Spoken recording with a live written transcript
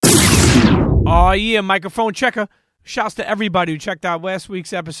Oh, yeah, microphone checker. Shouts to everybody who checked out last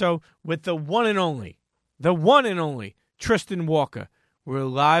week's episode with the one and only Tristan Walker. We're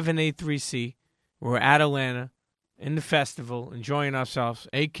live in A3C. We're at Atlanta in the festival, enjoying ourselves.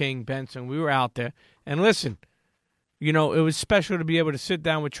 A. King, Benson, we were out there. And listen, you know, it was special to be able to sit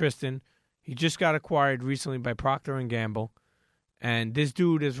down with Tristan. He just got acquired recently by Procter & Gamble. And this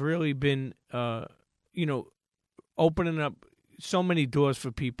dude has really been, opening up so many doors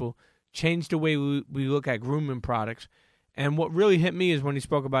for people, changed the way we look at grooming products. And what really hit me is when he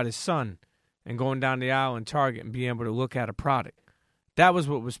spoke about his son and going down the aisle in Target and being able to look at a product. That was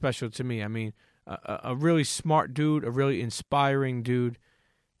what was special to me. I mean, a really smart dude, a really inspiring dude.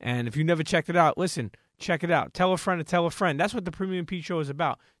 And if you never checked it out, listen, check it out. Tell a friend to tell a friend. That's what the Premium Pete Show is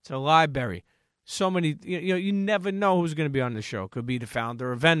about. It's a library. So many, you never know who's going to be on the show. It could be the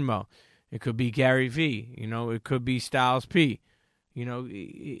founder of Venmo. It could be Gary V. It could be Styles P. You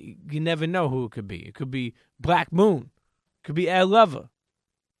never know who it could be. It could be Black Moon. It could be Ed Lover.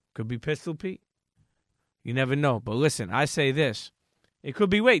 It could be Pistol Pete. You never know. But listen, I say this. It could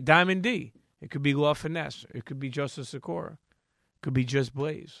be, Diamond D. It could be Law Finesse. It could be Joseph Sikora. It could be Just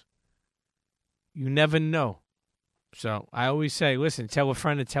Blaze. You never know. So I always say, listen, tell a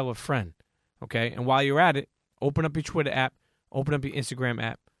friend to tell a friend. Okay? And while you're at it, open up your Twitter app. Open up your Instagram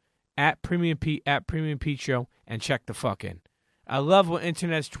app. At Premium Pete Show, and check the fuck in. I love when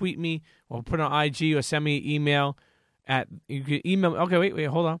internets tweet me or put on IG or send me an email you can email me. Okay, wait,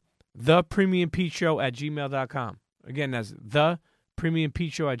 hold on. thepremiumpeteshow@gmail.com. Again, that's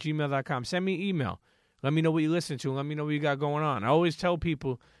thepremiumpeteshow@gmail.com. Send me an email. Let me know what you listen to. Let me know what you got going on. I always tell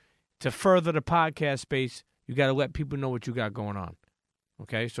people to further the podcast space, you got to let people know what you got going on.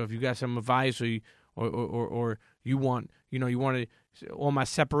 Okay? So if you got some advice or you want, you want to, all my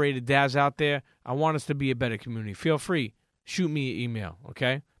separated dads out there, I want us to be a better community. Feel free. Shoot me an email,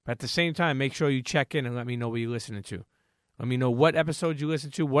 okay? But at the same time, make sure you check in and let me know what you're listening to. Let me know what episode you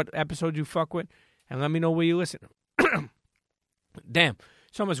listen to, what episode you fuck with, and let me know where you listen. Damn.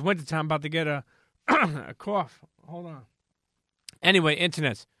 It's almost wintertime, about to get a cough. Hold on. Anyway,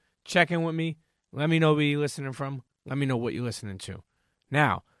 internets, check in with me. Let me know where you're listening from. Let me know what you're listening to.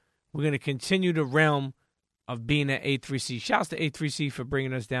 Now, we're going to continue the realm of being at A3C. Shouts to A3C for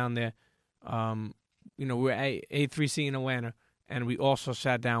bringing us down there. We're at A3C in Atlanta, and we also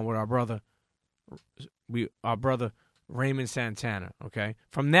sat down with our brother Raymond Santana, okay?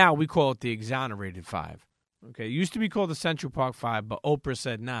 From now, we call it the Exonerated Five, okay? It used to be called the Central Park Five, but Oprah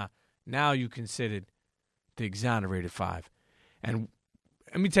said, nah, now you considered the Exonerated Five. And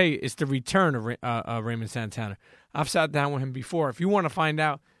let me tell you, it's the return of Raymond Santana. I've sat down with him before. If you want to find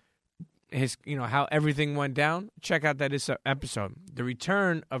out how everything went down, check out that episode. The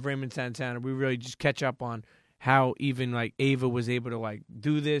return of Raymond Santana, we really just catch up on how even Ava was able to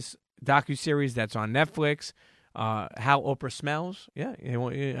do this docuseries that's on Netflix, how Oprah smells. Yeah,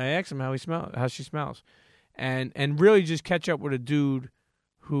 I asked him how she smells. And really just catch up with a dude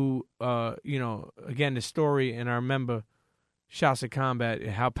who, again, the story, and I remember Shouts at Combat,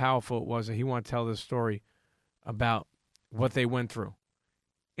 how powerful it was, and he wanted to tell this story about what they went through.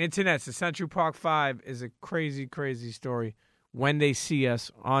 Internets, the Central Park Five is a crazy, crazy story. When They See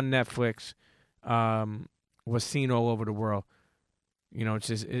Us on Netflix, was seen all over the world.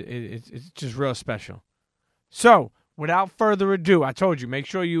 It's just real special. So, without further ado, I told you, make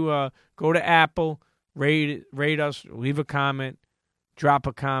sure you go to Apple, rate us, leave a comment, drop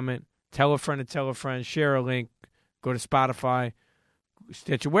a comment, tell a friend to tell a friend, share a link, go to Spotify,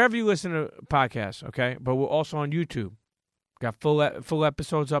 Stitcher, wherever you listen to podcasts, okay? But we're also on YouTube. Got full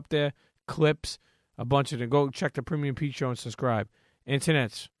episodes up there, clips, a bunch of them. Go check the Premium Pete Show and subscribe.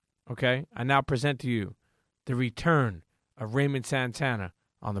 Internets, okay? I now present to you the return of Raymond Santana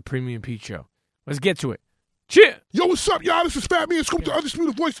on the Premium Pete Show. Let's get to it. Cheers! Yo, what's up, y'all? This is Fat Man Scoop, the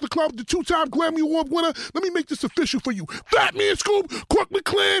undisputed voice of the club, the two-time Grammy Award winner. Let me make this official for you. Fat Man Scoop, Crooklyn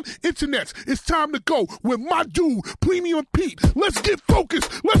Clan, Internets. It's time to go with my dude, Premium Pete. Let's get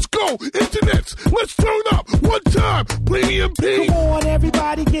focused. Let's go, Internets. Let's turn up. One time, Premium Pete. Come on,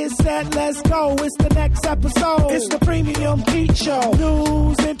 everybody get set. Let's go. It's the next episode. It's the Premium Pete Show.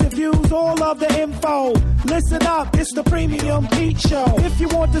 News, interviews, all of the info. Listen up. It's the Premium Pete Show. If you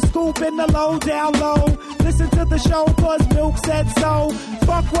want the scoop in the low, down low, listen to the show, cause Milk said so.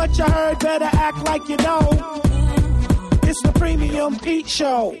 Fuck what you heard, better act like you know. It's the Premium Pete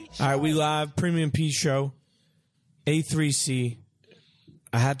Show. All right, we live, Premium Pete Show, A3C.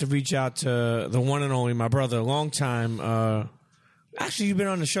 I had to reach out to the one and only, my brother, a long time. Actually, you've been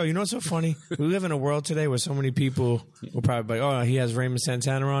on the show. You know what's so funny? We live in a world today where so many people will probably be like, oh, he has Raymond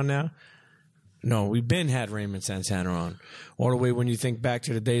Santana on now. No, we've been had Raymond Santana on. All the way when you think back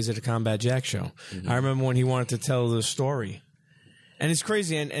to the days of the Combat Jack show. Mm-hmm. I remember when he wanted to tell the story. And it's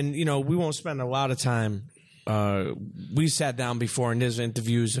crazy. And you know, we won't spend a lot of time. We sat down before and there's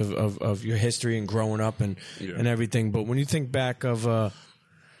interviews of your history and growing up and everything. But when you think back of,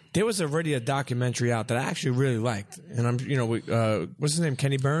 there was already a documentary out that I actually really liked. And what's his name?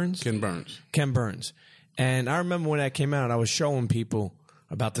 Ken Burns. And I remember when that came out, I was showing people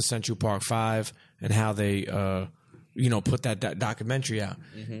about the Central Park 5 and how they, put that documentary out.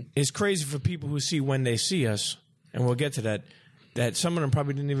 Mm-hmm. It's crazy for people who see When They See Us, and we'll get to that some of them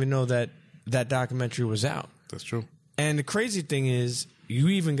probably didn't even know that documentary was out. That's true. And the crazy thing is, you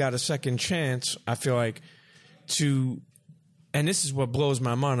even got a second chance, I feel like, to, and this is what blows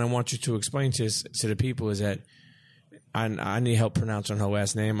my mind, I want you to explain to the people, is that I need help pronouncing her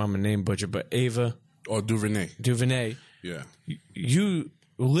last name. I'm a name butcher, but Ava. Or DuVernay. Yeah. You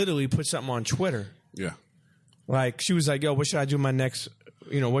literally put something on Twitter. Yeah. Like, she was like, yo, what should I do my next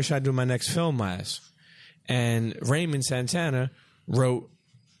film as? And Raymond Santana wrote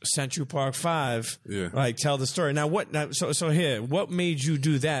Central Park 5, like, tell the story. Now, what made you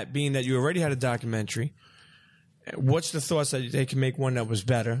do that, being that you already had a documentary? What's the thoughts that they can make one that was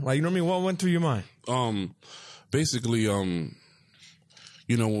better? Like, you know what I mean? What went through your mind? Basically, when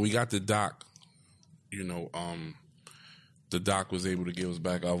we got the doc, the doc was able to give us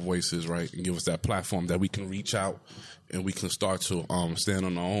back our voices, right, and give us that platform that we can reach out and we can start to stand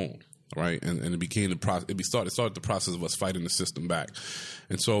on our own, right, and it became the process. It started the process of us fighting the system back,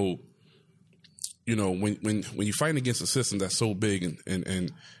 and so, when you fight against a system that's so big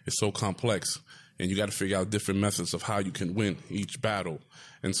and it's so complex, and you got to figure out different methods of how you can win each battle,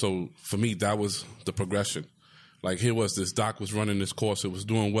 and so for me that was the progression. Like, here was this doc was running this course, it was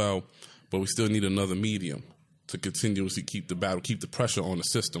doing well, but we still need another medium to continuously keep the battle, keep the pressure on the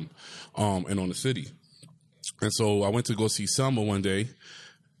system, and on the city. And so I went to go see Selma one day,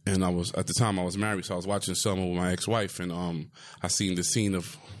 and at the time I was married, so I was watching Selma with my ex-wife, and I seen the scene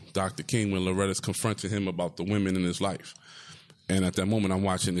of Dr. King when Loretta's confronting him about the women in his life. And at that moment, I'm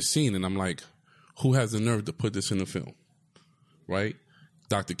watching the scene, and I'm like, who has the nerve to put this in the film, right?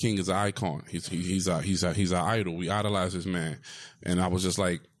 Dr. King is an icon. He's our idol. We idolize this man. And I was just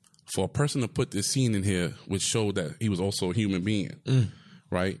like, for a person to put this scene in here, which showed that he was also a human being,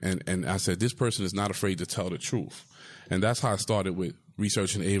 right? And I said, this person is not afraid to tell the truth. And that's how I started with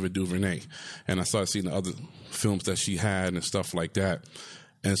researching Ava DuVernay. And I started seeing the other films that she had and stuff like that.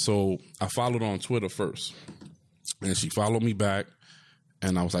 And so I followed her on Twitter first. And she followed me back.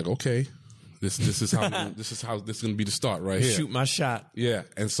 And I was like, okay, this is how this is going to be the start right here. Shoot my shot. Yeah.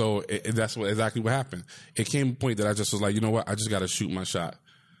 And so that's exactly what happened. It came to a point that I just was like, you know what? I just got to shoot my shot.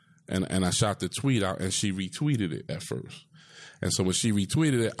 And I shot the tweet out, and she retweeted it at first. And so when she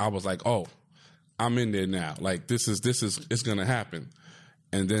retweeted it, I was like, oh, I'm in there now. Like, it's going to happen.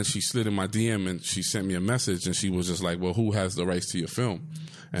 And then she slid in my DM, and she sent me a message, and she was just like, well, who has the rights to your film?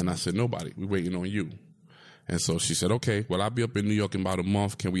 And I said, nobody. We're waiting on you. And so she said, okay, well, I'll be up in New York in about a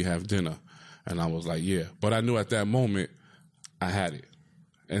month. Can we have dinner? And I was like, yeah. But I knew at that moment I had it.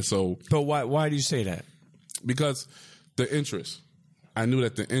 And so. But why do you say that? Because the interest. I knew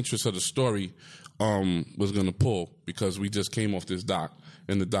that the interest of the story was going to pull, because we just came off this doc,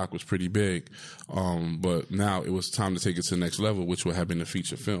 and the doc was pretty big. But now it was time to take it to the next level, which would have been a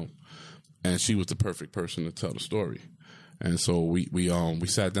feature film. And she was the perfect person to tell the story. And so we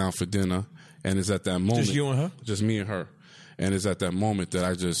sat down for dinner, and it's at that moment. Just you and her? Just me and her. And it's at that moment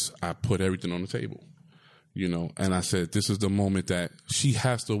that I put everything on the table. And I said, this is the moment that she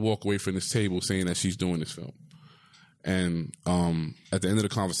has to walk away from this table saying that she's doing this film. And at the end of the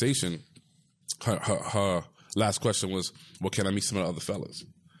conversation, her last question was, well, can I meet some of the other fellas?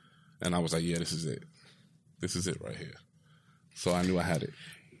 And I was like, yeah, this is it. This is it right here. So I knew I had it.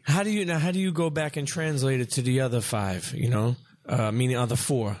 How do you go back and translate it to the other 5, meaning other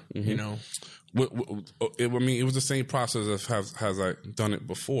 4, Mm-hmm. It was the same process as I done it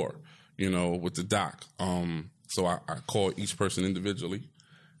before, with the doc. So I call each person individually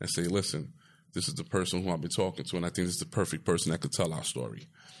and say, listen, this is the person who I've been talking to, and I think this is the perfect person that could tell our story.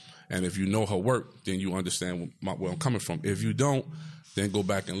 And if you know her work, then you understand where I'm coming from. If you don't, then go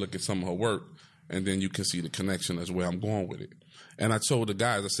back and look at some of her work, and then you can see the connection as where I'm going with it. And I told the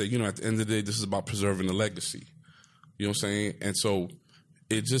guys, I said, at the end of the day, this is about preserving the legacy. You know what I'm saying? And so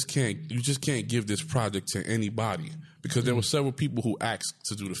you just can't give this project to anybody, because there were several people who asked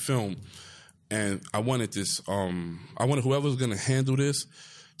to do the film, and I wanted whoever was going to handle this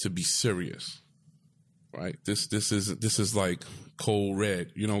to be serious. Right, this is like Code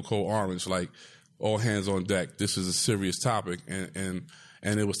Red, Code Orange, like all hands on deck. This is a serious topic, and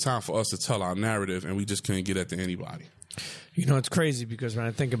and it was time for us to tell our narrative, and we just couldn't get that to anybody. You know, it's crazy because when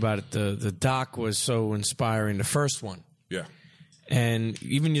I think about it, the doc was so inspiring, the first one. Yeah. And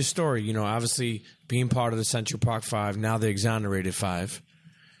even your story, you know, obviously being part of the Central Park Five, now the Exonerated Five,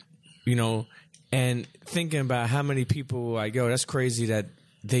 you know, and thinking about how many people were like, yo, that's crazy that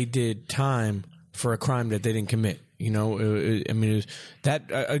they did time for a crime that they didn't commit. You know, I mean, it was that,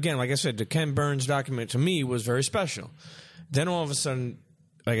 again, like I said, the Ken Burns document to me was very special. Then all of a sudden,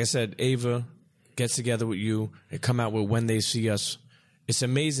 like I said, Ava gets together with you and come out with When They See Us. It's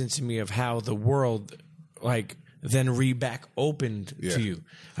amazing to me of how the world, like, then back opened to you.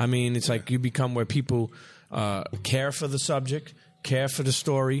 I mean, it's like you become where people care for the subject, care for the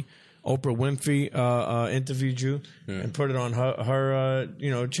story. Oprah Winfrey interviewed you and put it on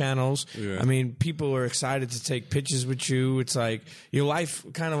her channels. Yeah. I mean, people are excited to take pictures with you. It's like your life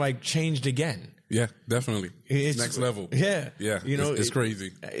kind of like changed again. Yeah, definitely. It's next level. Yeah. Yeah. You know, it's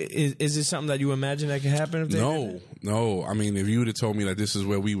crazy. Is it something that you imagine that could happen? No. I mean, if you would have told me that this is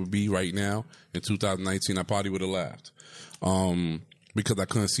where we would be right now in 2019, I probably would have laughed. Because I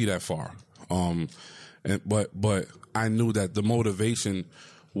couldn't see that far. But I knew that the motivation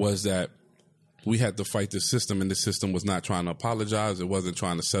was that we had to fight the system, and the system was not trying to apologize. It wasn't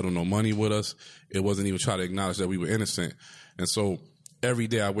trying to settle no money with us. It wasn't even trying to acknowledge that we were innocent. And so every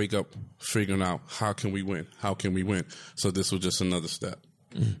day I wake up figuring out, how can we win? How can we win? So this was just another step.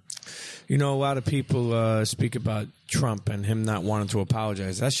 You know, a lot of people speak about Trump and him not wanting to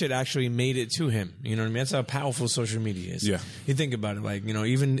apologize. That shit actually made it to him. You know what I mean? That's how powerful social media is. Yeah. You think about it, like, you know,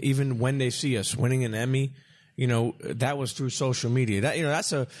 even When They See Us winning an Emmy, you know, that was through social media. That, you know,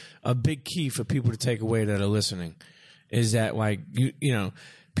 that's a big key for people to take away that are listening, is that, like, you know,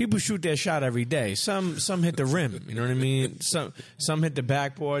 people shoot their shot every day. Some hit the rim, you know what I mean? Some hit the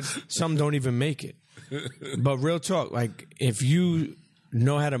backboard, some don't even make it. But real talk, like, if you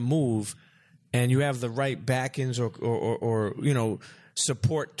know how to move and you have the right backings or you know,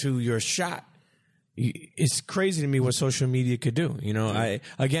 support to your shot, it's crazy to me what social media could do. You know, I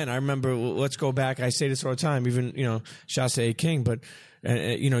remember, let's go back. I say this all the time, even, you know, shouts to A King, but,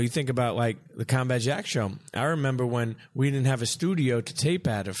 you know, you think about like the Combat Jack show. I remember when we didn't have a studio to tape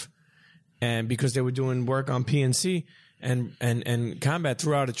out of, and because they were doing work on PNC, and Combat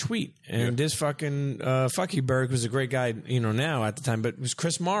threw out a tweet, and this fucking Fuckyberg was a great guy, you know, now at the time, but it was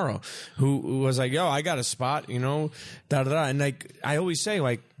Chris Morrow who was like, yo, I got a spot, you know, da-da-da. And like, I always say,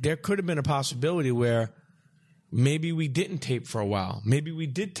 like, there could have been a possibility where maybe we didn't tape for a while. Maybe we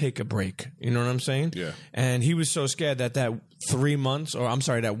did take a break. You know what I'm saying? Yeah. And he was so scared that 3 months, or I'm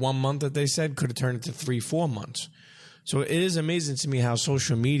sorry, that 1 month that they said could have turned into 3-4 months. So it is amazing to me how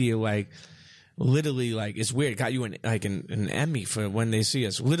social media, like, literally, like, it's weird. Got you an Emmy for When They See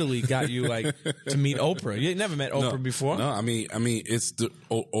Us. Literally got you, like, to meet Oprah. You never met Oprah before. No, I mean, it's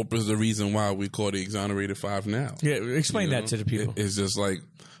Oprah's the reason why we call the Exonerated Five now. Yeah, explain that to the people. It's just like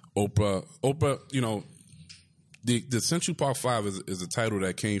Oprah. You know, the Central Park Five is a title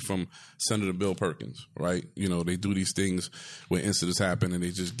that came from Senator Bill Perkins, right? You know, they do these things where incidents happen, and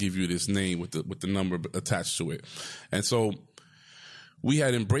they just give you this name with the number attached to it, and so we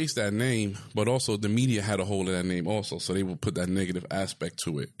had embraced that name, but also the media had a hold of that name also. So they would put that negative aspect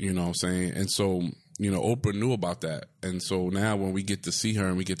to it, you know what I'm saying? And so, you know, Oprah knew about that. And so now when we get to see her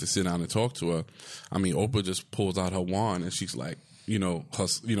and we get to sit down and talk to her, I mean, Oprah just pulls out her wand and she's like,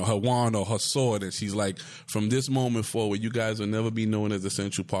 her wand or her sword. And she's like, from this moment forward, you guys will never be known as the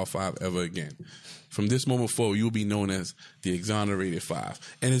Central Park Five ever again. From this moment forward, you'll be known as the Exonerated Five.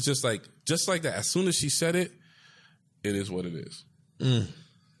 And it's just like that. As soon as she said it, it is what it is.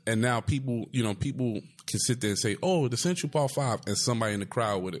 And now people can sit there and say, oh, the Central Park Five, and somebody in the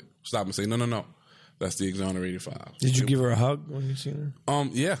crowd would stop and say, no, that's the Exonerated Five. Did you give her a hug when you seen her?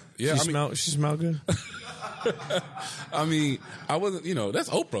 Yeah. She smelled good? I mean, I wasn't, you know,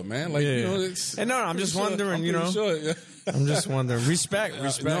 that's Oprah, man. Like, you know, it's. And no, I'm just wondering, you know. Sure, yeah. I'm just wondering. Respect.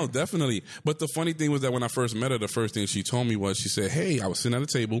 No, definitely. But the funny thing was that when I first met her, the first thing she told me was, she said, hey, I was sitting at a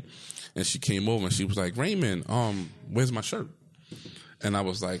table, and she came over and she was like, Raymond, where's my shirt? And I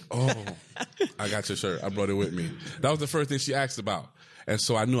was like, oh, I got your shirt. I brought it with me. That was the first thing she asked about. And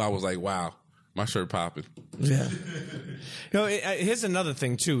so I knew, I was like, wow, my shirt popping. Yeah. You know, here's another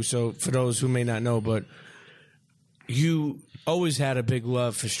thing, too. So for those who may not know, but you always had a big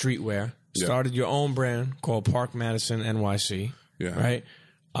love for streetwear. Started your own brand called Park Madison NYC. Yeah. Right?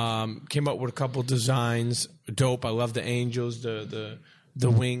 Came up with a couple designs. Dope. I love the angels, the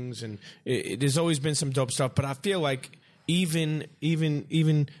wings. And there's always been some dope stuff. But I feel like even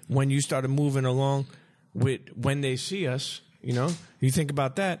when you started moving along with When They See Us, you know, you think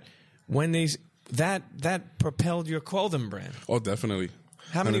about that, that propelled your clothing brand. Oh, definitely.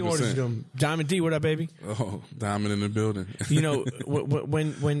 How many 100%. orders you doing? Diamond D, what up, baby? Oh, Diamond in the building. You know,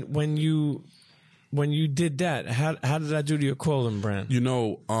 when you did that, how did that do to your clothing brand? You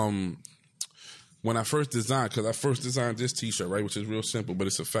know, when I first designed, because I first designed this T-shirt, right, which is real simple, but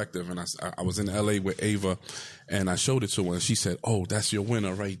it's effective. And I was in L.A. with Ava, and I showed it to her, and she said, "Oh, that's your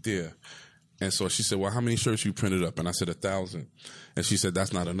winner right there." And so she said, "Well, how many shirts you printed up?" And I said, 1,000. And she said,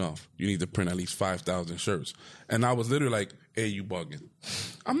 "That's not enough. You need to print at least 5,000 shirts." And I was literally like, "Hey, you bugging.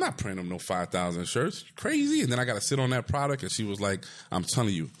 I'm not printing no 5,000 shirts. You crazy?" And then I got to sit on that product. And she was like, "I'm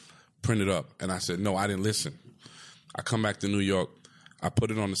telling you, print it up." And I said, "No, I didn't listen." I come back to New York. I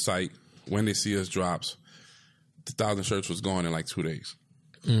put it on the site. When They See Us drops, the 1,000 shirts was gone in like 2 days.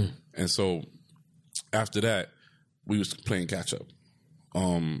 And so after that, we was playing catch up.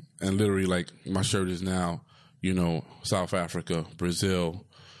 And literally, like, my shirt is now, you know, South Africa, Brazil,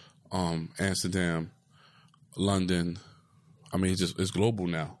 Amsterdam, London. I mean, it's global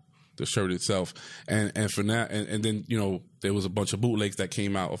now, the shirt itself. And for now, and then, you know, there was a bunch of bootlegs that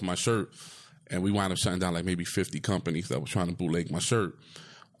came out of my shirt, and we wound up shutting down like maybe 50 companies that were trying to bootleg my shirt.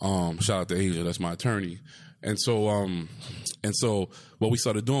 Shout out to Asia, that's my attorney. And so what we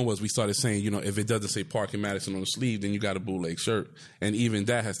started doing was we started saying, you know, if it doesn't say Park and Madison on the sleeve, then you got a bootleg shirt. And even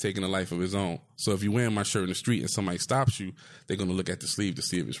that has taken a life of its own. So if you're wearing my shirt in the street and somebody stops you, they're going to look at the sleeve to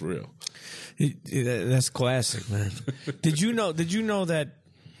see if it's real. That's classic, man. Did you know that,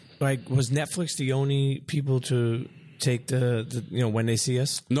 like, was Netflix the only people to take the you know, When They See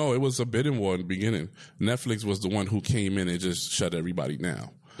Us? No, it was a bidding war in the beginning. Netflix was the one who came in and just shut everybody down.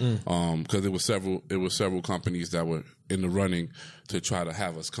 Because it was several companies that were in the running to try to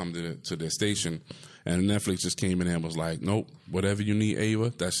have us come to their station, and Netflix just came in and was like, "Nope, whatever you need,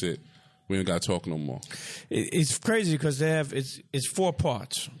 Ava, that's it. We ain't got to talk no more." It's crazy because they have it's 4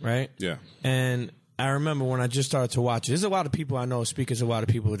 parts, right? Yeah. And I remember when I just started to watch it. There's a lot of people I know, speakers, a lot of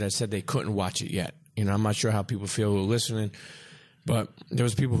people that said they couldn't watch it yet. You know, I'm not sure how people feel who are listening, but there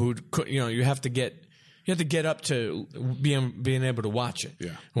was people who could. You know, you have to get up to being able to watch it. Yeah.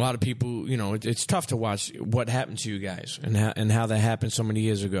 A lot of people, you know, it's tough to watch what happened to you guys and how that happened so many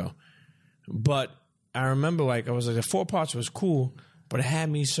years ago. But I remember, like, I was like, the 4 parts was cool, but it had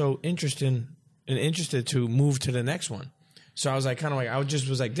me so interested to move to the next one. So I was like, kind of like,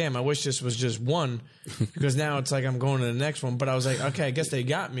 was like, damn, I wish this was just one, because now it's like I'm going to the next one. But I was like, okay, I guess they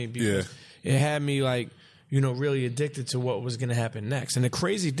got me, because it had me, like, you know, really addicted to what was going to happen next. And the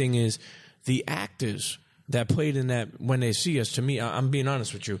crazy thing is, the actors that played in that When They See Us, to me, I'm being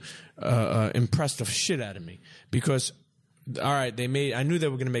honest with you, impressed the shit out of me. Because, all right, I knew they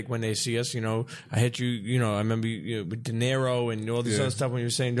were going to make When They See Us. You know, I hit you, you know, I remember with De Niro and all this other stuff when you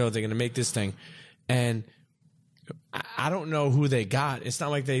were saying, no, they're going to make this thing. And I don't know who they got. It's not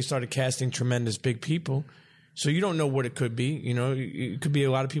like they started casting tremendous big people. So you don't know what it could be. You know, it could be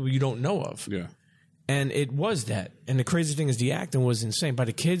a lot of people you don't know of. Yeah. And it was that. And the crazy thing is the acting was insane. By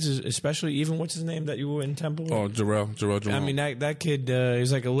the kids, especially, even, what's his name that you were in Temple with? Oh, Jarrell. I mean, that kid,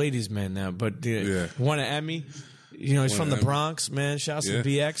 he's like a ladies' man now. But won an Emmy. You know, he's from the Bronx, man. Shouts to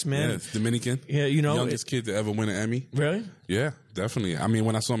BX, man. Yeah, it's Dominican. Yeah, you know. Youngest kid to ever win an Emmy. Really? Yeah, definitely. I mean,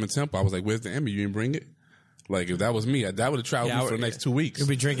 when I saw him in Temple, I was like, "Where's the Emmy? You didn't bring it?" Like, if that was me, that would have traveled me for the next 2 weeks. You'd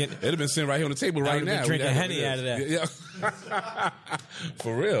be drinking. It'd have been sitting right here on the table right now. Drinking Henny out of that. Yeah.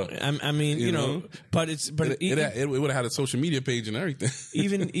 For real. I mean, you know, but it would have had a social media page and everything.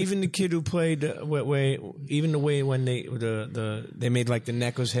 even the kid who played even the way when they made like the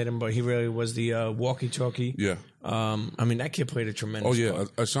necklace hit him, but he really was the walkie-talkie. Yeah. I mean, that kid played a tremendous. Oh yeah,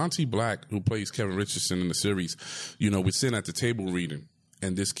 Ashanti Black, who plays Kevin Richardson in the series. You know, we're sitting at the table reading,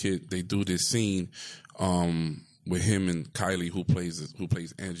 and this kid, they do this scene with him and Kylie, who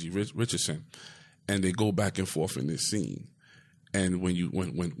plays Angie Richardson, and they go back and forth in this scene. And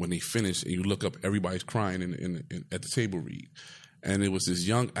when they finish, and you look up, everybody's crying in at the table read. And it was this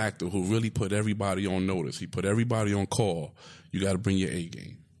young actor who really put everybody on notice. He put everybody on call. You got to bring your A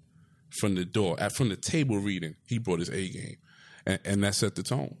game. From the door, from the table reading, he brought his A game, and that set the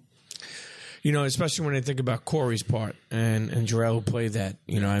tone. You know, especially when I think about Corey's part and Jarrell who played that.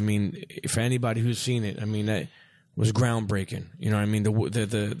 You know, I mean, for anybody who's seen it, I mean, that was groundbreaking. You know, I mean,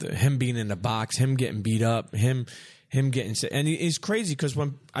 the him being in the box, him getting beat up, him getting sick. And it's crazy because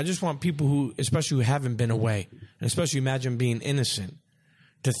when I just want people who, especially who haven't been away, and especially imagine being innocent,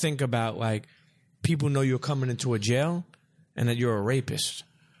 to think about, like, people know you're coming into a jail and that you're a rapist,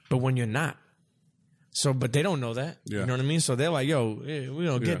 but when you're not. So, but they don't know that. Yeah. You know what I mean? So they're like, yo, we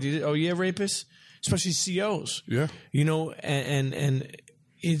don't get these. Oh, yeah, rapists? Especially COs. Yeah. You know, and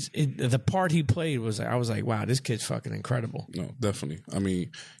the part he played was, I was like, wow, this kid's fucking incredible. No, definitely. I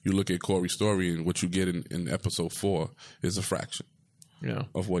mean, you look at Corey's story, and what you get in episode 4 is a fraction.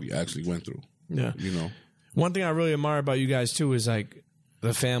 of what he actually went through. Yeah. One thing I really admire about you guys, too, is like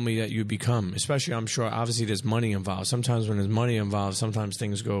the family that you become, especially, I'm sure, obviously there's money involved. Sometimes when there's money involved, sometimes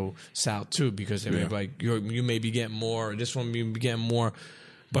things go south, too, because they may be like, you may be getting more, this one may be getting more,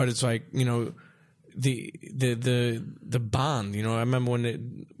 but it's like, the bond, I remember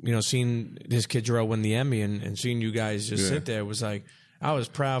when, seeing this kid Jarrell win the Emmy and seeing you guys just sit there, was like, I was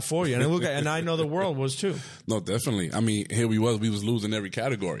proud for you. And I know the world was too. No, definitely. I mean, here we was losing every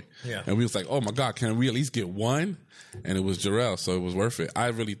category. Yeah. And we was like, oh my God, can we at least get one? And it was Jarrell, so it was worth it. I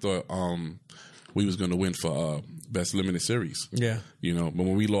really thought we was going to win for Best Limited Series. Yeah. But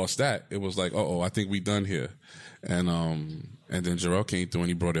when we lost that, it was like, I think we done here. And then Jarrell came through and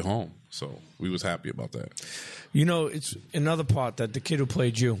he brought it home. So we was happy about that. It's another part that the kid who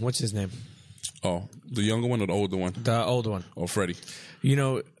played you, what's his name? Oh, the younger one or the older one? The older one. Oh, Freddie.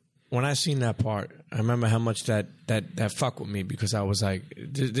 When I seen that part, I remember how much that fucked with me, because I was like,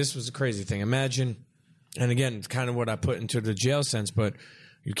 this was a crazy thing. Imagine, and again, it's kind of what I put into the jail sense, but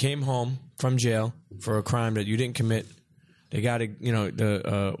you came home from jail for a crime that you didn't commit. They got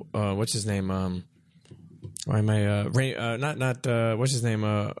what's his name? Why am I what's his name?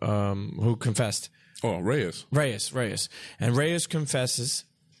 Who confessed? Oh, Reyes. And Reyes confesses.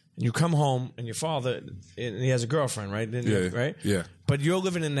 And you come home, and your father, and he has a girlfriend, right? Right? Yeah. But you're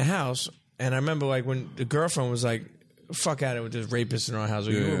living in the house, and I remember, like, when the girlfriend was like, fuck out of it with this rapist in our house.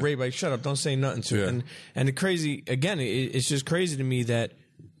 Or, you were raped, like, shut up, don't say nothing to it. And the crazy, again, it's just crazy to me that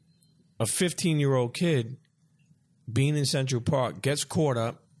a 15-year-old kid being in Central Park gets caught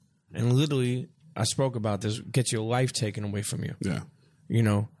up, and literally, I spoke about this, gets your life taken away from you. Yeah.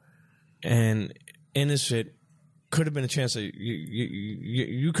 And innocent. Could have been a chance that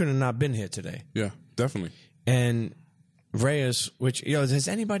you could have not been here today. Yeah, definitely. And Reyes, which, has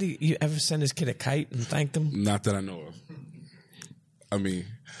anybody ever sent this kid a kite and thanked him? Not that I know of. I mean,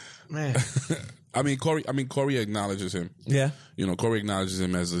 man. Corey acknowledges him. Yeah. Corey acknowledges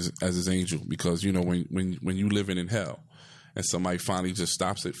him as his angel, because when you living in hell and somebody finally just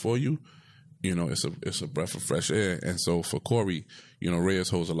stops it for you, it's a breath of fresh air. And so for Corey, Reyes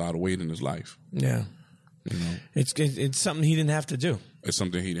holds a lot of weight in his life. Yeah. It's something he didn't have to do. It's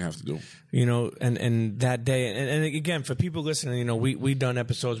something he didn't have to do. And that day, and again, for people listening, we done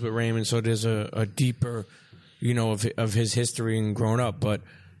episodes with Raymond, so there's a deeper, of his history and growing up. But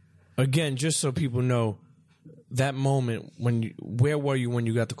again, just so people know, that moment where were you when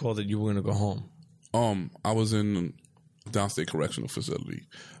you got the call that you were going to go home? I was in downstate correctional facility.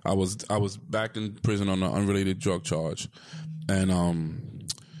 I was back in prison on an unrelated drug charge, and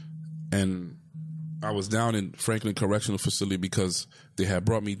I was down in Franklin Correctional Facility because they had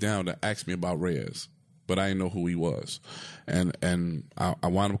brought me down to ask me about Reyes, but I didn't know who he was. And I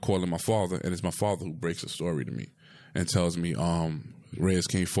wound up calling my father, and it's my father who breaks the story to me and tells me Reyes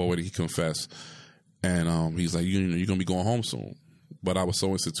came forward, he confessed, and he's like, you're going to be going home soon. But I was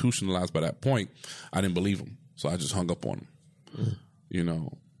so institutionalized by that point, I didn't believe him, so I just hung up on him,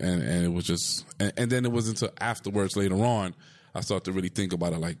 and it was just, and then it was until afterwards later on, I started to really think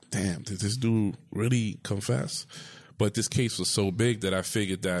about it, like, damn, did this dude really confess? But this case was so big that I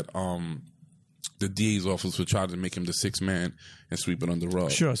figured that the DA's office would try to make him the sixth man and sweep it under the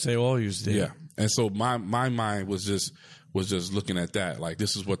rug. Sure, say all you did. Yeah, and so my mind was just looking at that, like,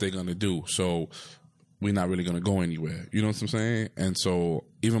 this is what they're gonna do. So we're not really gonna go anywhere. You know what I'm saying? And so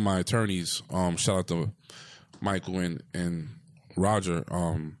even my attorneys, shout out to Michael and Roger,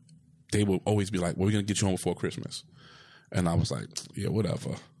 they would always be like, well, we're gonna get you home before Christmas. And I was like, yeah,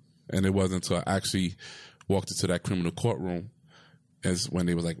 whatever. And it wasn't until I actually walked into that criminal courtroom as when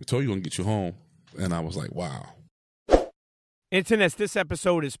they was like, we told you we're going to get you home. And I was like, wow. Internets, this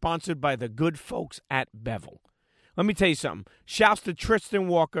episode is sponsored by the good folks at Bevel. Let me tell you something. Shouts to Tristan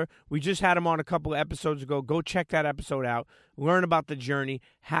Walker. We just had him on a couple of episodes ago. Go check that episode out. Learn about the journey,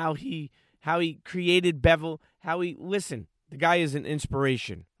 how he created Bevel, listen, the guy is an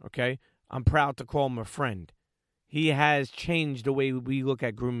inspiration, okay? I'm proud to call him a friend. He has changed the way we look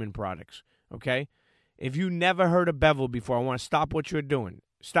at grooming products, okay? If you never heard of Bevel before, I want to stop what you're doing.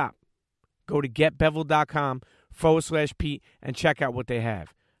 Stop. Go to getbevel.com/Pete and check out what they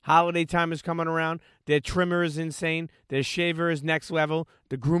have. Holiday time is coming around. Their trimmer is insane. Their shaver is next level.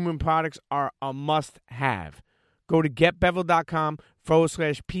 The grooming products are a must-have. Go to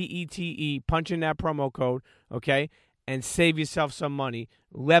getbevel.com/PETE, punch in that promo code, okay, and save yourself some money.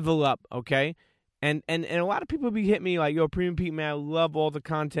 Level up, okay? And a lot of people be hitting me like, yo, Premium Pete, man, I love all the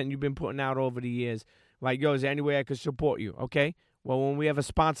content you've been putting out over the years. Like, yo, is there any way I could support you? Okay? Well, when we have a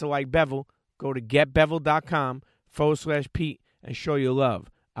sponsor like Bevel, go to getbevel.com/Pete and show your love.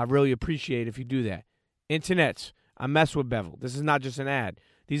 I really appreciate it if you do that. Internets, I mess with Bevel. This is not just an ad.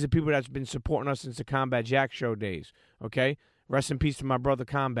 These are people that's been supporting us since the Combat Jack Show days, okay? Rest in peace to my brother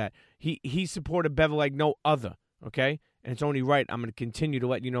Combat. He supported Bevel like no other, okay? And it's only right I'm going to continue to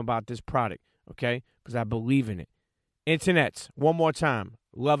let you know about this product, okay? Because I believe in it. Internets, one more time,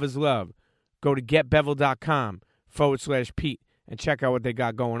 love is love. Go to getbevel.com/Pete and check out what they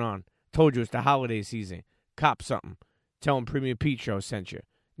got going on. Told you it's the holiday season. Cop something. Tell them Premium Pete Show sent you.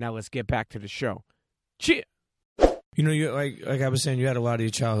 Now let's get back to the show. Cheer! You know, you like I was saying, you had a lot of your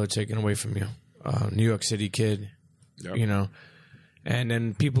childhood taken away from you. New York City kid, Yep. you know. And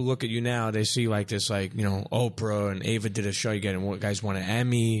then people look at you now, they see like this, like, you know, Oprah and Ava did a show. You guys won an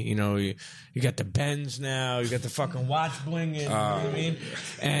Emmy. You know, you got the Benz now. You got the fucking watch blinging. You know what I mean?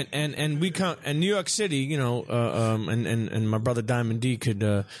 And we come, and New York City, you know, and my brother Diamond D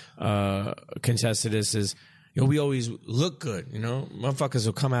could contest to this, is, you know, we always look good, you know. Motherfuckers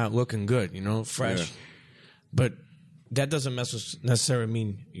will come out looking good, you know, fresh. Yeah. But that doesn't necessarily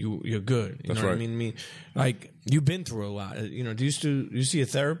mean you're good. You That's know what right. I mean? Like, you've been through a lot. You know, do you see a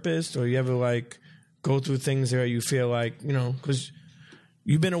therapist, or you ever like go through things where you feel like, you know, because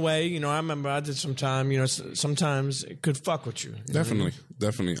you've been away. You know, I remember I did some time. You know, sometimes it could fuck with you. Definitely.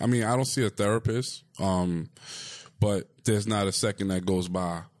 I mean, I don't see a therapist, but there's not a second that goes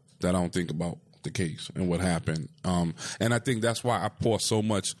by that I don't think about the case and what happened. And I think that's why I pour so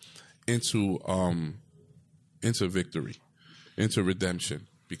much into victory, into redemption,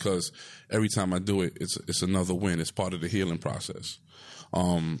 because every time I do it, it's another win. It's part of the healing process.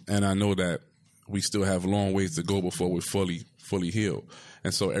 And I know that we still have a long ways to go before we're fully healed.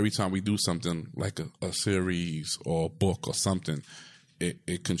 And so every time we do something like a series or a book or something,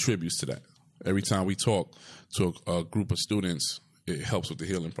 it contributes to that. Every time we talk to a group of students, it helps with the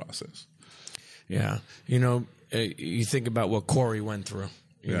healing process. Yeah. You know, you think about what Corey went through.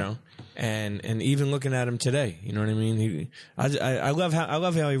 You know, and even looking at him today, you know what I mean. I love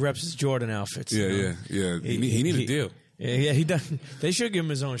how he reps his Jordan outfits. Yeah. He needs a deal. Yeah, he does. They should give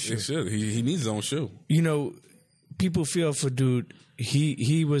him his own shoe. They should. He needs his own shoe. You know, people feel for dude.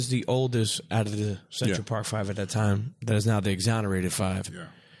 He was the oldest out of the Central Park Five at that time. That is now the exonerated five. Yeah.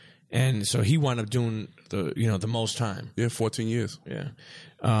 And so he wound up doing the most time. Yeah, 14 years. Yeah.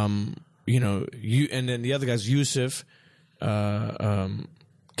 You know, and then the other guys, Yusuf,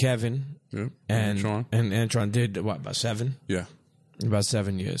 Kevin, and Antron did what, about 7? Yeah, about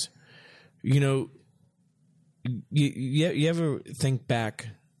 7 years. You know, you ever think back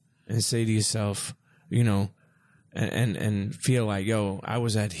and say to yourself, you know, and feel like, yo, I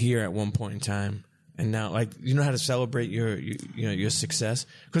was here at one point in time, and now, like, you know how to celebrate your success,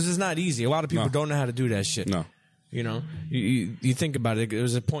 because it's not easy. A lot of people don't know how to do that shit. No, you know, you think about it. There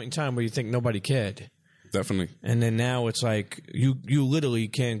was a point in time where you think nobody cared. Definitely. And then now it's like you literally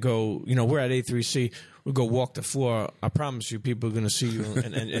can't go, you know, we're at A3C, we'll go walk the floor. I promise you people are going to see you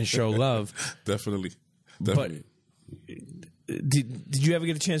and show love. Definitely. But did you ever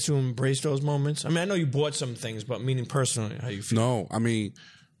get a chance to embrace those moments? I mean, I know you bought some things, but meaning personally, how you feel? No, I mean,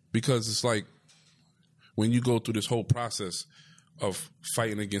 because it's like when you go through this whole process of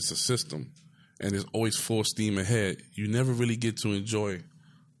fighting against the system and there's always full steam ahead, you never really get to enjoy,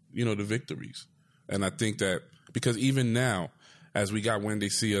 you know, the victories. And I think that because even now, as we got When They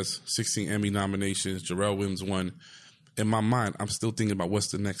See Us, 16 Emmy nominations, Jarrell Williams won, in my mind, I'm still thinking about what's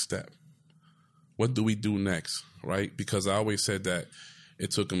the next step. What do we do next, right? Because I always said that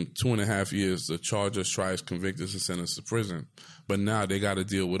it took them 2.5 years to charge us, try us, convict us, and send us to prison. But now they got to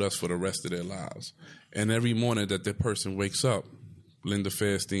deal with us for the rest of their lives. And every morning that that person wakes up, Linda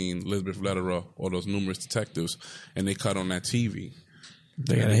Fairstein, Elizabeth Lederer, all those numerous detectives, and they cut on that TV.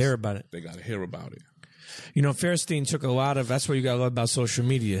 They got to hear about it. They got to hear about it. You know, Fairstein took a lot of, that's what you got to love about social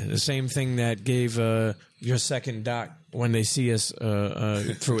media. The same thing that gave your second doc, When They See Us,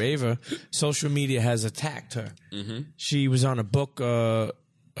 through Ava, social media has attacked her. Mm-hmm. She was on a book,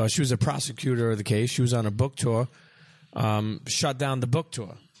 she was a prosecutor of the case. She was on a book tour, shut down the book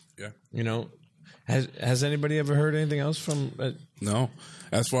tour. Yeah. You know, has anybody ever heard anything else from... No.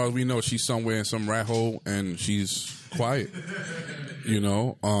 As far as we know, she's somewhere in some rat hole and she's quiet, you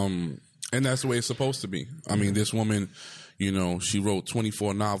know? And that's the way it's supposed to be. I mean, this woman, you know, she wrote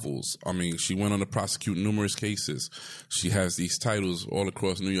 24 novels. I mean, she went on to prosecute numerous cases. She has these titles all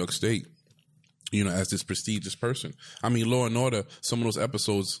across New York State, you know, as this prestigious person. I mean, Law and Order, some of those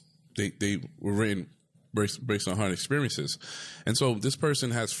episodes, they were written based on her experiences. And so this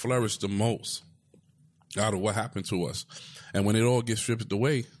person has flourished the most out of what happened to us. And when it all gets stripped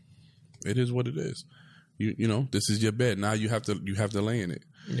away, it is what it is. You know, this is your bed. Now you have to lay in it.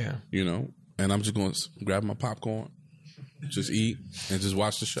 Yeah. You know, and I'm just going to grab my popcorn, just eat, and just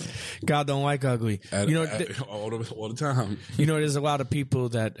watch the show. God don't like ugly. All the time. You know, there's a lot of people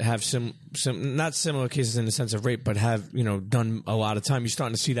that have some not similar cases in the sense of rape, but have, you know, done a lot of time. You're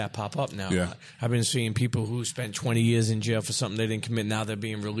starting to see that pop up now. Yeah. I've been seeing people who spent 20 years in jail for something they didn't commit. Now they're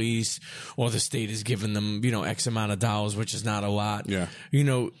being released, or the state is giving them, you know, X amount of dollars, which is not a lot. Yeah. You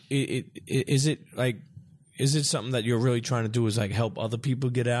know, is it something that you're really trying to do, is like help other people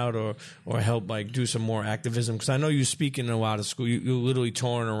get out, or help like do some more activism? Because I know you speak in a lot of school. You're literally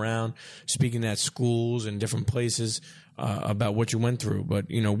touring around speaking at schools and different places about what you went through.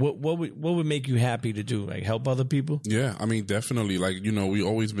 But, you know, what would make you happy to do? Like help other people? Yeah, I mean, definitely. Like, you know, we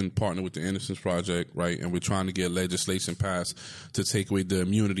always been partnered with the Innocence Project, right? And we're trying to get legislation passed to take away the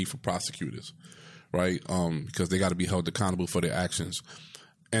immunity for prosecutors, right? Because they got to be held accountable for their actions.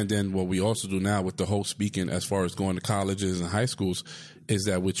 And then what we also do now with the whole speaking, as far as going to colleges and high schools, is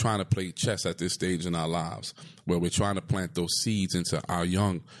that we're trying to play chess at this stage in our lives, where we're trying to plant those seeds into our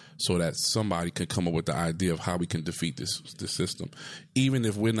young, so that somebody can come up with the idea of how we can defeat this system. Even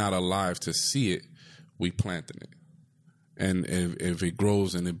if we're not alive to see it, we planting it. And if it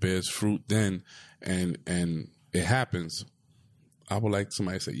grows and it bears fruit then, and it happens, I would like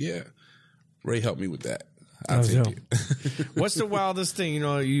somebody to say, yeah, Ray helped me with that. I'll take it. What's the wildest thing? You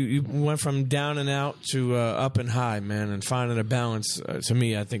know, you went from down and out to up and high, man, and finding a balance, to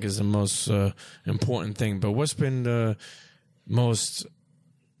me, I think is the most important thing. But what's been the most,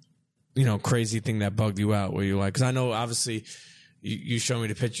 you know, crazy thing that bugged you out, where you like, because I know obviously you showed me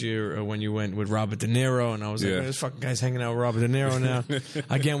the picture when you went with Robert De Niro, and I was like, man, this fucking guy's hanging out with Robert De Niro now.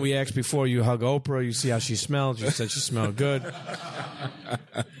 Again, we asked before you hug Oprah, you see how she smelled. You said she smelled good.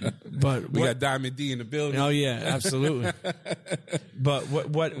 But we got Diamond D in the building. Oh yeah, absolutely. But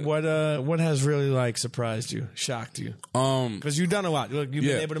what has really like surprised you, shocked you? Because you've done a lot. Look, you've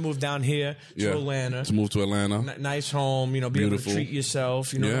been able to move down here to Atlanta. To move to Atlanta. Nice home, you know, be Beautiful. able to treat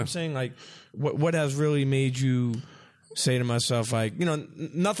yourself. You know what I'm saying? Like, what has really made you say to myself, like, you know,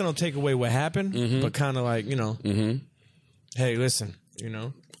 nothing will take away what happened, but kind of like, you know, hey, listen, you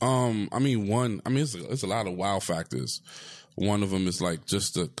know. I mean, it's a lot of wow factors. One of them is like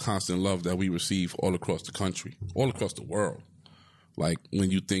just the constant love that we receive all across the country, all across the world. Like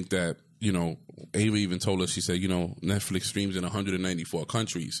when you think that, you know, Ava even told us, she said, you know, Netflix streams in 194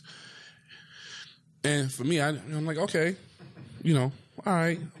 countries. And for me, I'm like, okay, you know, all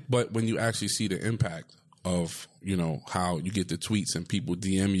right. But when you actually see the impact of, you know, how you get the tweets and people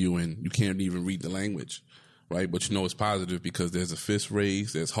DM you and you can't even read the language, right? But you know it's positive because there's a fist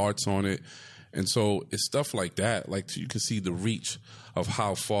raised, there's hearts on it. And so it's stuff like that. Like you can see the reach of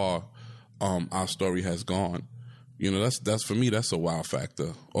how far our story has gone. You know, that's for me, that's a wow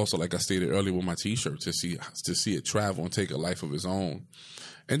factor. Also, like I stated earlier with my T-shirt, to see it travel and take a life of its own.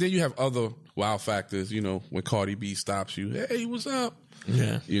 And then you have other wow factors, you know, when Cardi B stops you, hey, what's up?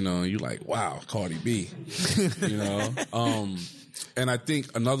 Yeah. You know, you like, wow, Cardi B. You know? And I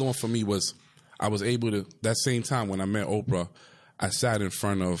think another one for me was I was able to, that same time when I met Oprah, I sat in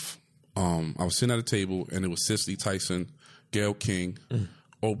front of, I was sitting at a table and it was Cicely Tyson, Gayle King,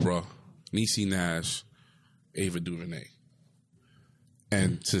 Oprah, Niecy Nash, Ava DuVernay.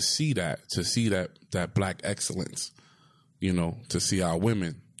 And to see that black excellence, you know, to see our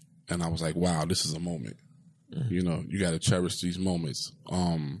women, and I was like, wow, this is a moment. You know, you got to cherish these moments.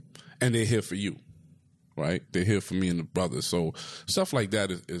 And they're here for you, right? They're here for me and the brothers. So stuff like that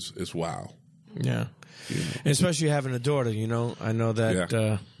is wow. Yeah. You know? Especially having a daughter, you know. I know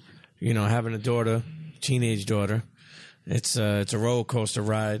that, you know, having a daughter, teenage daughter, it's a roller coaster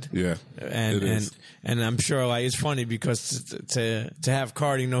ride. Yeah. And I'm sure, like, it's funny because to have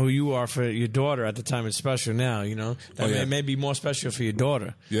Cardi know who you are for your daughter at the time, it's special now, you know. That may be more special for your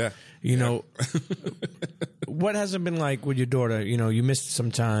daughter. Yeah. You know, what has it been like with your daughter? You know, you missed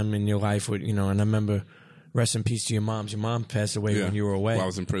some time in your life with, you know, and I remember, rest in peace to your mom. Your mom passed away when you were away. While I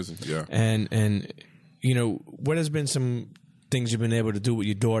was in prison, And, you know, what has been some things you've been able to do with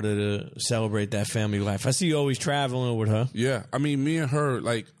your daughter to celebrate that family life? I see you always traveling with her. Yeah. I mean, me and her,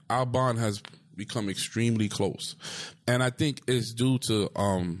 like, our bond has become extremely close. And I think it's due to,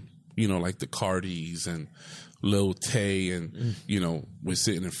 you know, like the Cardis and Lil Tay, and you know, we're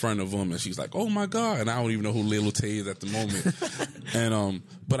sitting in front of them, and she's like, "Oh my God!" And I don't even know who Lil Tay is at the moment. And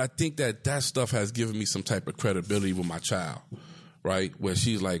but I think that stuff has given me some type of credibility with my child, right? Where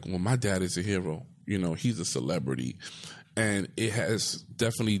she's like, "Well, my dad is a hero. You know, he's a celebrity," and it has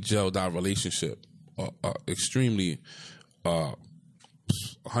definitely gelled our relationship extremely,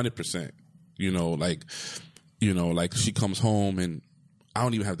 100%. You know, like she comes home, and I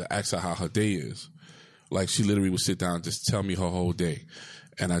don't even have to ask her how her day is. Like, she literally would sit down and just tell me her whole day.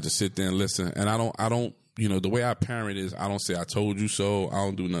 And I just sit there and listen. And I don't the way I parent is I don't say I told you so. I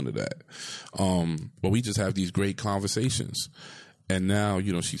don't do none of that. But we just have these great conversations. And now,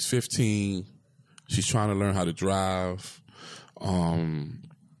 she's 15. She's trying to learn how to drive.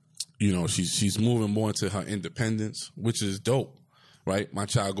 She's moving more into her independence, which is dope, right? My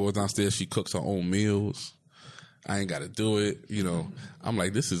child goes downstairs. She cooks her own meals. I ain't got to do it. I'm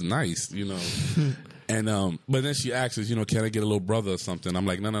like, this is nice, And but then she asks us, can I get a little brother or something? I'm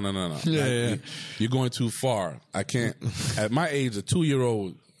like, no. Yeah. You're going too far. I can't. At my age, a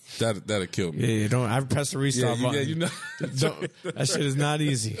 2-year-old, that'll kill me. Yeah, don't. I press the restart button. That shit is not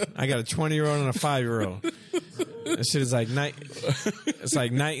easy. I got a 20-year-old and a 5-year-old. That shit is like night. It's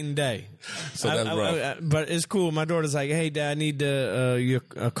like night and day. So that's rough. But it's cool. My daughter's like, "Hey, Dad, I need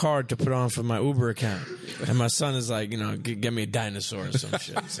a card to put on for my Uber account," and my son is like, "Get me a dinosaur or some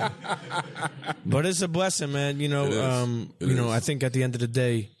shit." So. But it's a blessing, man. I think at the end of the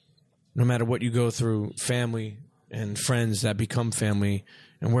day, no matter what you go through, family and friends that become family,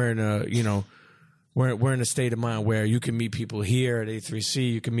 and we're in a we're in a state of mind where you can meet people here at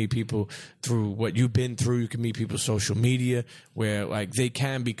A3C. You can meet people through what you've been through. You can meet people social media where like they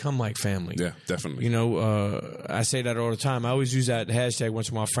can become like family. Yeah, definitely. I say that all the time. I always use that hashtag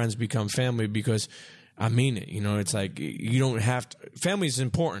once my friends become family because I mean it. It's like you don't have to. Family is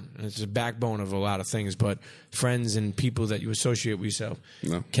important. It's the backbone of a lot of things, but friends and people that you associate with yourself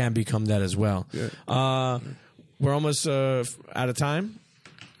can become that as well. Yeah. We're almost out of time.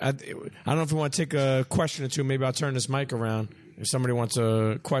 I don't know if we want to take a question or two. Maybe I'll turn this mic around if somebody wants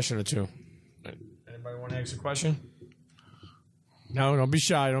a question or two. Anybody want to ask a question? No, don't be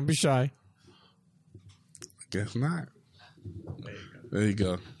shy. Don't be shy. Guess not. There you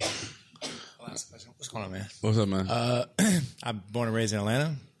go. What's going on, man? What's up, man? I'm born and raised in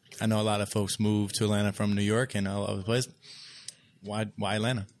Atlanta. I know a lot of folks move to Atlanta from New York and all over the place. Why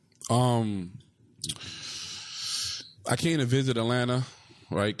Atlanta? I came to visit Atlanta.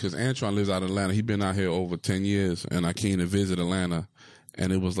 Right, because Antron lives out of Atlanta. He's been out here over 10 years, and I came to visit Atlanta,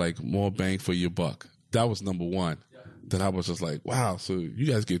 and it was like more bang for your buck. That was number one. That I was just like, wow, so you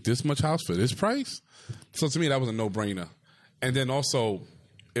guys get this much house for this price? So to me, that was a no-brainer. And then also,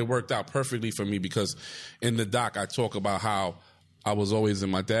 it worked out perfectly for me because in the doc, I talk about how I was always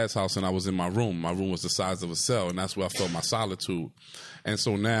in my dad's house and I was in my room. My room was the size of a cell, and that's where I felt my solitude. And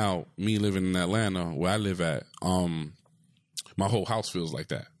so now, me living in Atlanta, where I live at, my whole house feels like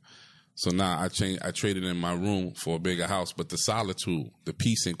that. So now I traded in my room for a bigger house, but the solitude, the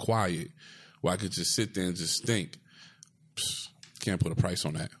peace and quiet, where I could just sit there and just think, can't put a price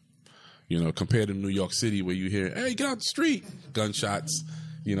on that. Compared to New York City where you hear, hey, get out the street, gunshots,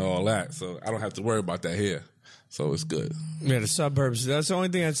 all that. So I don't have to worry about that here. So it's good. Yeah, the suburbs. That's the only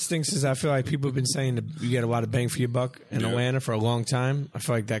thing that stinks is I feel like people have been saying that you get a lot of bang for your buck in Atlanta for a long time. I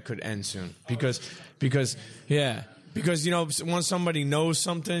feel like that could end soon because once somebody knows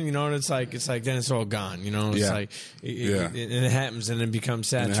something, it's like then it's all gone. It's like it happens and it becomes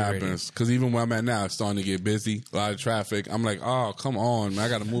saturated. And it happens because even where I'm at now, it's starting to get busy. A lot of traffic. I'm like, oh, come on, man, I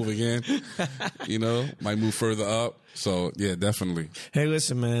got to move again. Might move further up. So yeah, definitely. Hey,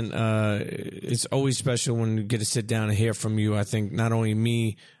 listen, man, it's always special when you get to sit down and hear from you. I think not only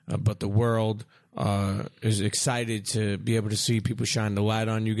me, but the world is excited to be able to see people shine the light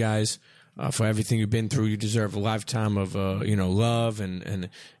on you guys. For everything you've been through, you deserve a lifetime of love and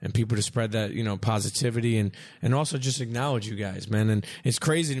people to spread that positivity and also just acknowledge you guys, man. And it's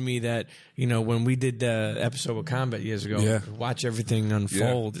crazy to me that when we did the episode with Combat years ago, watch everything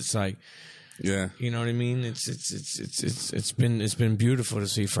unfold. It's like, you know what I mean. It's been beautiful to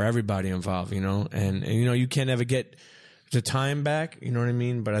see for everybody involved, and you can't ever get the time back, you know what I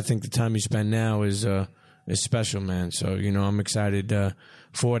mean. But I think the time you spend now is special, man. So I'm excited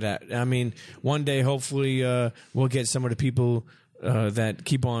for that. I mean, one day, hopefully, we'll get some of the people that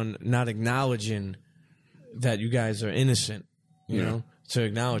keep on not acknowledging that you guys are innocent, you know, to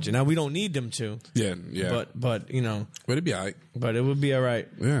acknowledge it. Now, we don't need them to. Yeah. But But it'd be all right. But it would be all right.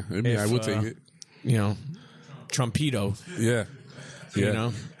 Yeah, it'd be all right. We'll take it. Trumpito. Yeah.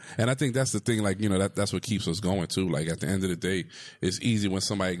 You And I think that's the thing, like, that's what keeps us going, too. Like, at the end of the day, it's easy when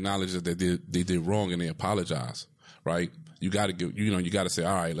somebody acknowledges that they did wrong and they apologize, right? You got to say,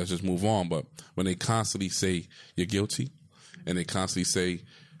 all right, let's just move on. But when they constantly say you're guilty and they constantly say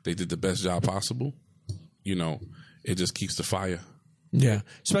they did the best job possible, it just keeps the fire. Yeah,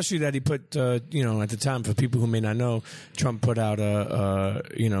 especially that he put, at the time, for people who may not know, Trump put out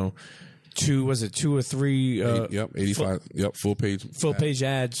two or three 85 full page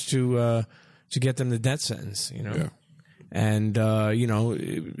ads to get them the death sentence, and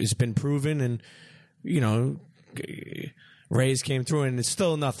it's been proven, and Rays came through, and it's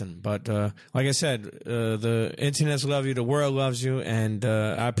still nothing. But like I said, the internets love you, the world loves you, and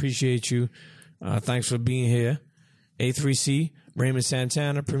I appreciate you. Thanks for being here. A3C, Raymond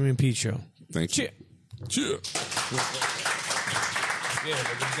Santana, Premium Pete Show. Thank you. Cheer.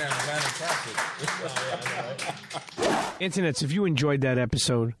 Internets, if you enjoyed that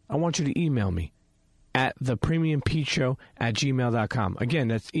episode, I want you to email me at thepremiumpeteshow@gmail.com. Again,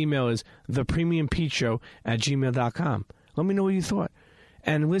 that email is thepremiumpeteshow@gmail.com. Let me know what you thought.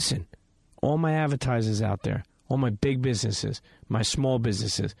 And listen, all my advertisers out there, all my big businesses, my small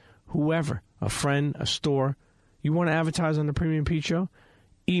businesses, whoever, a friend, a store, you want to advertise on the Premium Pete Show?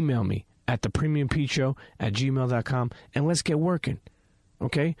 Email me at thepremiumpeteshow@gmail.com, and let's get working.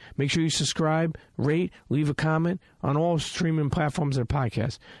 Okay? Make sure you subscribe, rate, leave a comment on all streaming platforms of the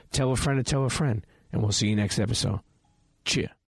podcast. Tell a friend to tell a friend, and we'll see you next episode. Cheer.